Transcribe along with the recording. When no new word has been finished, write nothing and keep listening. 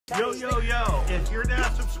Yo, yo, yo, if you're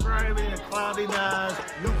not subscribing to Clouty Naz,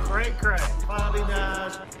 you cray cray. Clouty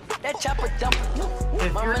Naz. If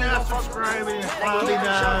you're not subscribing to Clouty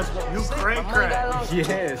Naz, you cray cray.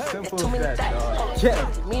 Yeah, simple as that, dog.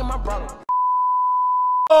 Yeah. Me and my brother.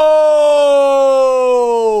 Oh,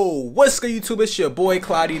 what's good, YouTube? It's your boy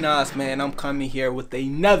Clouty Naz, man. I'm coming here with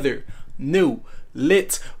another new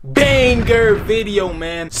lit banger video,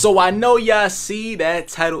 man. So I know y'all see that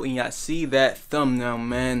title and y'all see that thumbnail,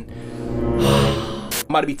 man. I'm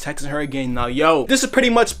about to be texting her again now. Yo, this is pretty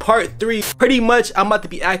much part 3. Pretty much I'm about to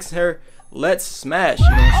be asking her, let's smash, you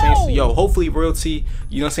know what I'm saying? So yo, hopefully royalty,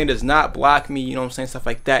 you know what I'm saying, does not block me, you know what I'm saying, stuff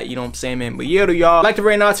like that, you know what I'm saying, man. But yeah, y'all, like to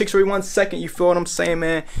right now, it takes 1 second, you feel what I'm saying,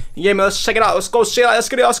 man. Yeah, man, let's check it out. Let's go, shit out. Let's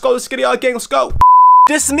get it out. Let's get it out, gang. Let's go.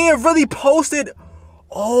 This man really posted.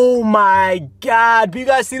 Oh my god, do you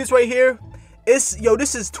guys see this right here? It's, yo,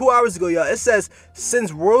 this is 2 hours ago, y'all. It says,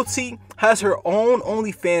 since royalty has her own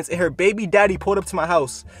OnlyFans and her baby daddy pulled up to my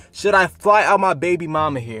house, should I fly out my baby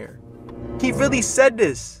mama here? He really said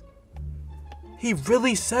this. He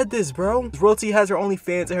really said this, bro. Royalty has her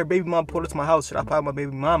OnlyFans and her baby mama pulled up to my house, should I fly out my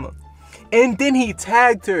baby mama? And then he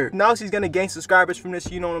tagged her. Now she's gonna gain subscribers from this,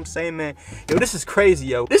 you know what I'm saying, man? Yo, this is crazy,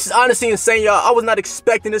 yo. This is honestly insane, y'all. I was not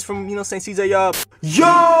expecting this from, you know what I'm saying, CJ, y'all.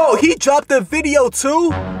 Yo, he dropped the video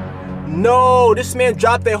too? No, this man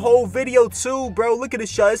dropped a whole video too, bro. Look at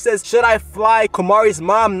this, y'all. It says, should I fly Kamari's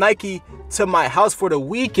mom, Nike, to my house for the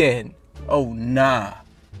weekend? Oh, nah.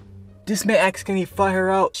 This man asked, can he fly her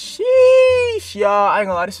out? Sheesh, y'all. I ain't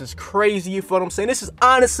gonna lie, this is crazy, you feel what I'm saying? This is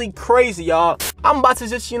honestly crazy, y'all. I'm about to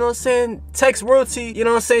just, you know what I'm saying, text royalty, you know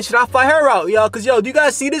what I'm saying? Should I fly her out, y'all? Cause, yo, do you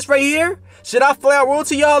guys see this right here? Should I fly out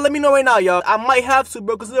royalty, y'all? Let me know right now, y'all. I might have to,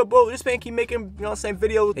 bro, cause, bro, this man keep making, you know what I'm saying,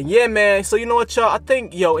 videos. And yeah, man, so you know what, y'all? I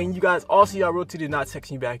think, yo, and you guys also, y'all, royalty did not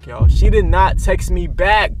text me back, y'all. She did not text me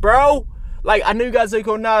back, bro. Like, I know you guys like,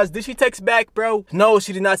 oh, Nas, did she text back, bro? No,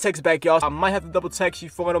 she did not text back, y'all. I might have to double text you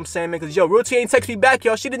for what I'm saying, man, because, yo, royalty ain't text me back,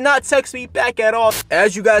 y'all. She did not text me back at all.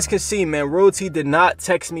 As you guys can see, man, royalty did not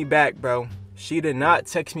text me back, bro. She did not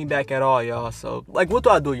text me back at all, y'all. So, like, what do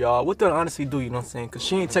I do, y'all? What do I honestly do, you know what I'm saying? Because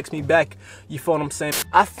she ain't text me back, you feel what I'm saying?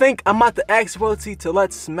 I think I'm about to ask royalty to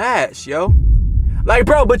let's smash, yo. Like,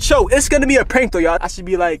 bro, but, yo, it's going to be a prank, though, y'all. I should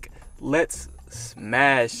be like, let's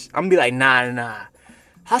smash. I'm going to be like, nah.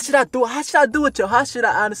 How should I do it? How should I do it, yo? How should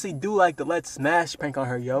I honestly do, like, the let's smash prank on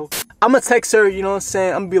her, yo? I'm going to text her, you know what I'm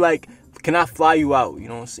saying? I'm going to be like, can I fly you out, you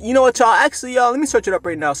know what I'm saying? You know what, y'all? Actually, y'all, let me search it up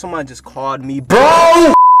right now. Someone just called me,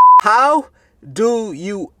 bro. How do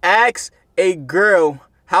you ask a girl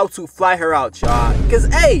how to fly her out, y'all? Because,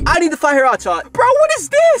 hey, I need to fly her out, y'all. Bro, what is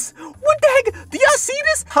this? What the heck? Do y'all see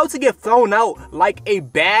this? How to get flown out like a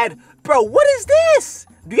bad... Bro, what is this?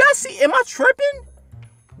 Do y'all see? Am I tripping?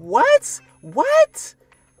 What?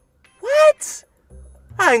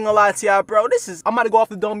 I ain't gonna lie to y'all, bro. This is... I'm about to go off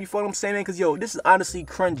the dome, you feel what I'm saying, man? Because, yo, this is honestly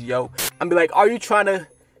cringy, yo. I'm be like, are you trying to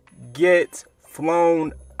get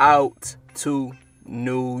flown out to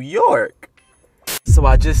New York? So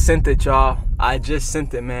I just sent it, y'all. I just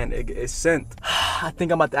sent it, man. It's sent. I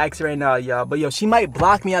think I'm about to ask her right now, y'all. But, yo, she might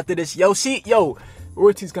block me after this. Yo,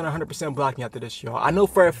 royalty's gonna 100% block me after this, y'all. I know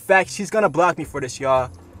for a fact she's gonna block me for this,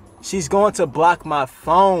 y'all. She's going to block my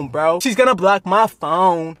phone, bro. She's gonna block my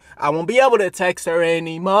phone. I won't be able to text her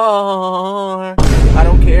anymore. I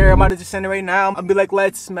don't care. I'm about to just send it right now. I'll be like,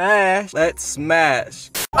 let's smash. Let's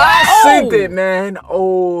smash. I sent it, man.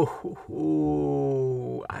 Oh,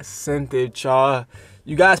 I sent it, y'all.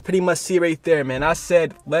 You guys pretty much see right there, man. I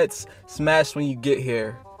said, let's smash when you get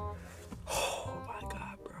here. Oh, my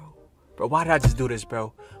God, bro. Bro, why did I just do this,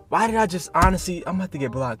 bro? Why did I just, honestly, I'm about to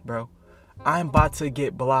get blocked, bro. I'm about to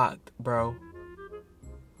get blocked, bro.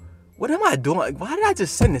 What am I doing? Like, why did I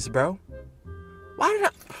just send this, bro? Why did I...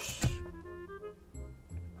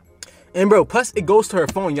 And, bro, plus it goes to her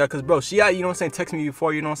phone, y'all. Because, bro, she, you know what I'm saying, text me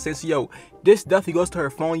before, you know what I'm saying? So, yo, this definitely goes to her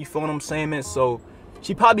phone, you feel what I'm saying, man? So,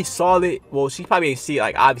 she probably saw it. Well, she probably ain't see it,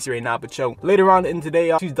 like, obviously right now. But, yo, later on in the day,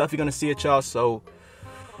 y'all, she's definitely going to see it, y'all. So...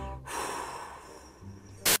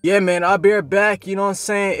 yeah, man, I'll be right back, you know what I'm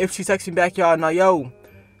saying? If she texts me back, y'all. Now, yo...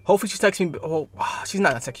 hopefully she texts me. Oh, she's not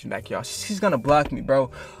gonna text me back, y'all. She's gonna block me, bro.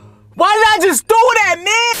 Why did I just do that,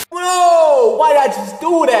 man? No! Why did I just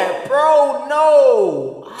do that, bro?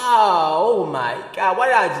 No! Oh my God! Why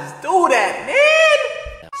did I just do that, man?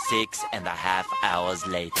 6.5 hours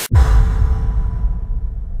later.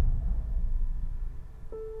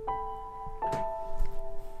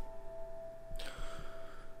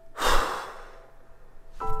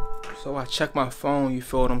 So I check my phone. You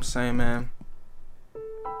feel what I'm saying, man?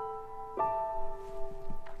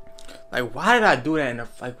 Like, why did I do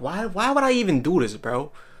that? Like, why would I even do this,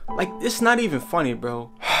 bro? Like, it's not even funny,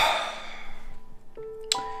 bro.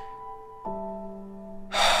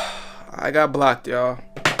 I got blocked, y'all.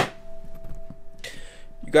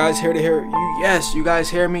 You guys hear yes, you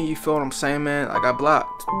guys hear me? You feel what I'm saying, man? I got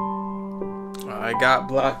blocked. I got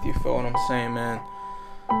blocked, you feel what I'm saying, man?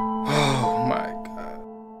 Oh my god.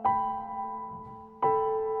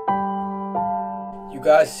 You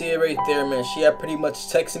guys see it right there, man. She had pretty much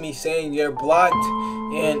texted me saying you're blocked.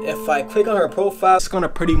 And if I click on her profile, it's gonna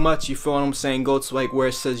pretty much, you feel what I'm saying, go to like where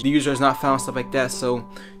it says the user is not found, stuff like that. So,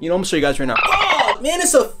 you know, I'm gonna show you guys right now. Oh man,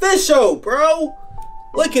 it's official, bro.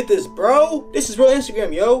 Look at this, bro. This is real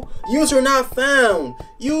Instagram, yo. User not found.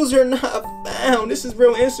 User not found. This is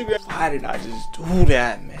real Instagram. Why did I just do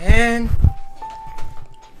that, man?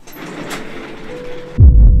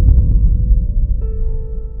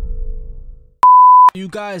 You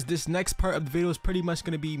guys, this next part of the video is pretty much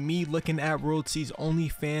gonna be me looking at Royalty's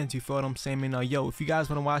OnlyFans. You feel what I'm saying, man? Now, yo, if you guys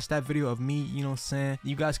want to watch that video of me, you know what I'm saying,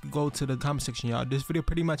 you guys could go to the comment section, y'all. This video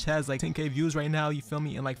pretty much has like 10K views right now, you feel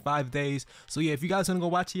me, in like 5 days. So yeah, if you guys want to go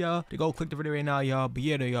watch it, y'all, then go click the video right now, y'all. But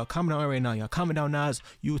yeah, y'all, comment down right now, y'all. Comment down, Naz,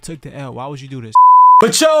 you took the L. Why would you do this?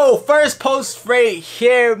 But yo, first post right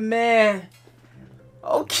here, man.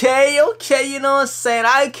 Okay, you know what I'm saying?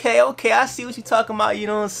 Okay, I see what you talking about, you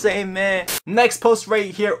know what I'm saying, man. Next post right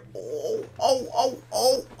here. Oh.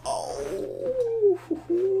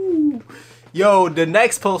 Yo, the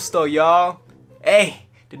next post though, y'all. Hey,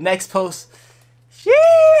 the next post. Yeah,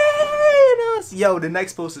 you know, yo, the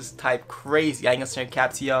next post is type crazy. I ain't gonna send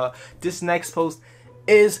cap to y'all. This next post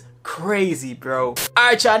is crazy, bro.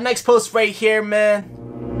 Alright, y'all, next post right here, man.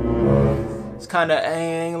 It's kind of,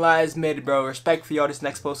 ain't lies mid, bro. Respect for y'all. This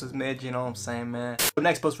next post is mid, you know what I'm saying, man. The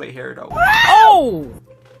next post right here, though. Oh!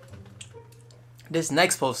 This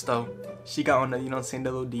next post, though, she got on the, you know what I'm saying,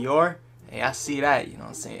 the little Dior. Hey, I see that, you know what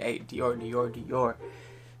I'm saying. Hey, Dior.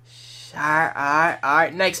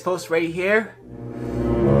 Alright. Next post right here.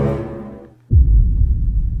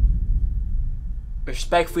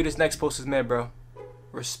 Respectfully, this next post is mid, bro.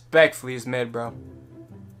 Respectfully, it's mid, bro.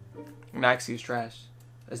 Maxi is trash.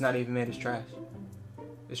 It's not even mid, it's trash.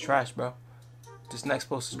 It's trash, bro. This next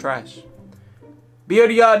post is trash. But yo,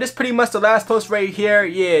 y'all, this pretty much the last post right here.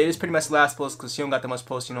 Yeah, this pretty much the last post because she don't got that much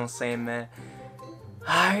post, you know what I'm saying, man.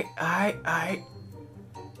 Alright.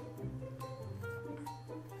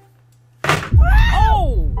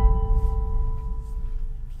 Oh!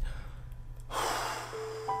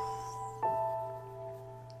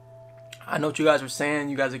 I know what you guys were saying.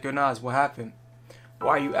 You guys are good, Naz. What happened?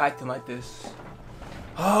 Why are you acting like this?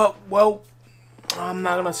 Well, I'm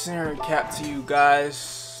not gonna sit here and cap to you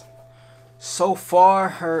guys. So far,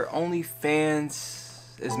 her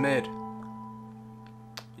OnlyFans is mid. You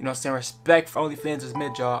know what I'm saying? Respect for OnlyFans is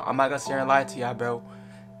mid, y'all. I'm not gonna sit here and lie to y'all, bro.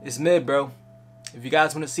 It's mid, bro. If you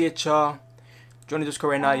guys wanna see it, y'all, join the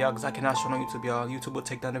Discord right now, y'all, because I cannot show it on YouTube, y'all. YouTube will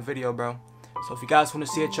take down the video, bro. So if you guys wanna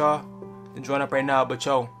see it, y'all, then join up right now. But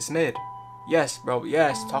yo, it's mid. Yes, bro.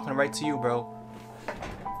 Yes, talking right to you, bro.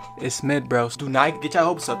 It's mid, bro. Do not get your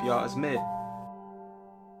hopes up, y'all. It's mid.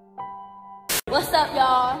 What's up,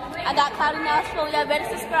 y'all? I got Clouty Naz. Y'all better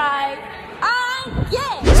subscribe.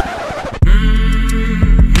 Yeah.